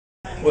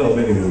Well,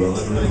 maybe we will. I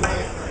don't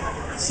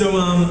know. So,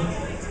 want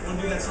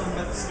to do that song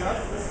about the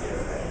scuff?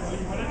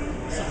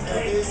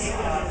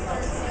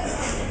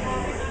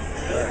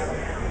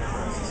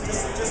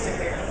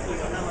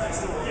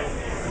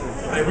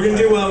 Alright, we're going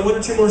to do one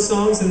or two more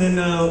songs, and then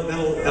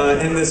that'll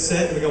end this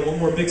set. We got one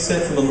more big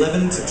set from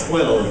 11 to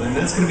 12, and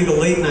that's going to be the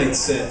late night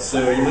set,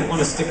 so you might want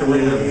to stick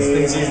around, because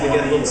things usually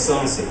get a little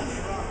saucy.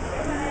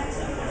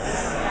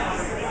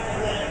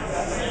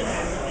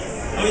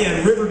 Oh yeah,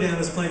 and Riverdown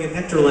is playing at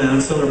Nectar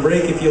Lounge, so on a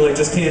break, if you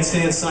just can't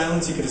stand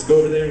silence, you can just go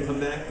over there and come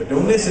back, but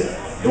don't miss it.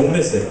 Don't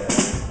miss it.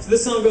 So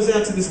this song goes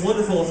out to this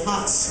wonderful,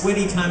 hot,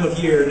 sweaty time of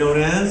year known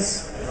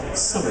as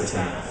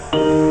summertime.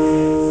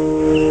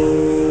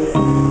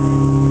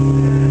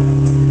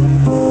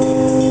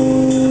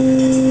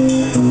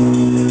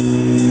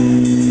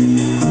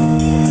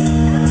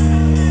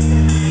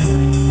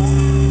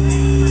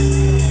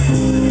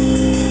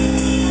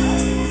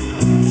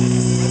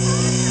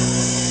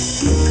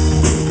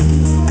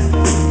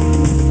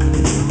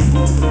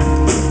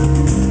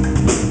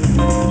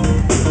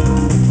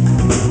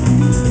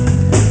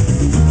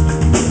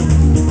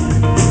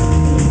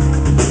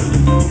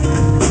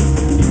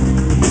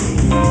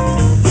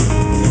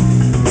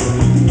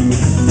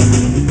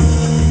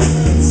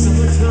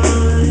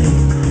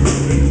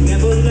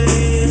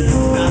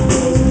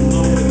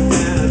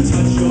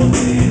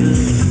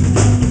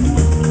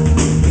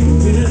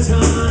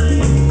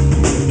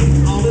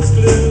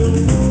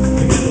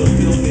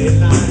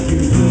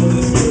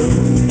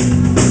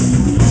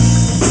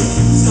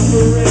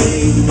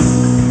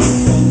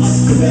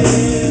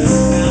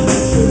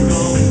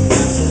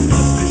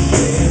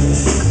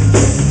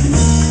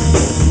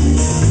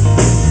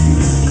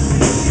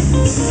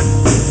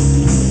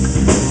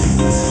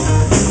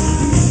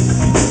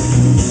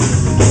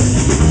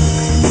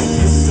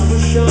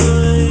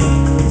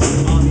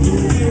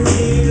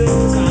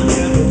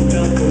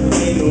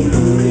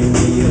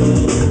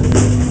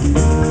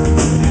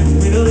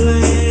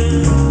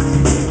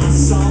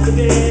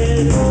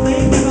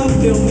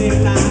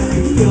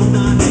 Feel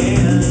my name.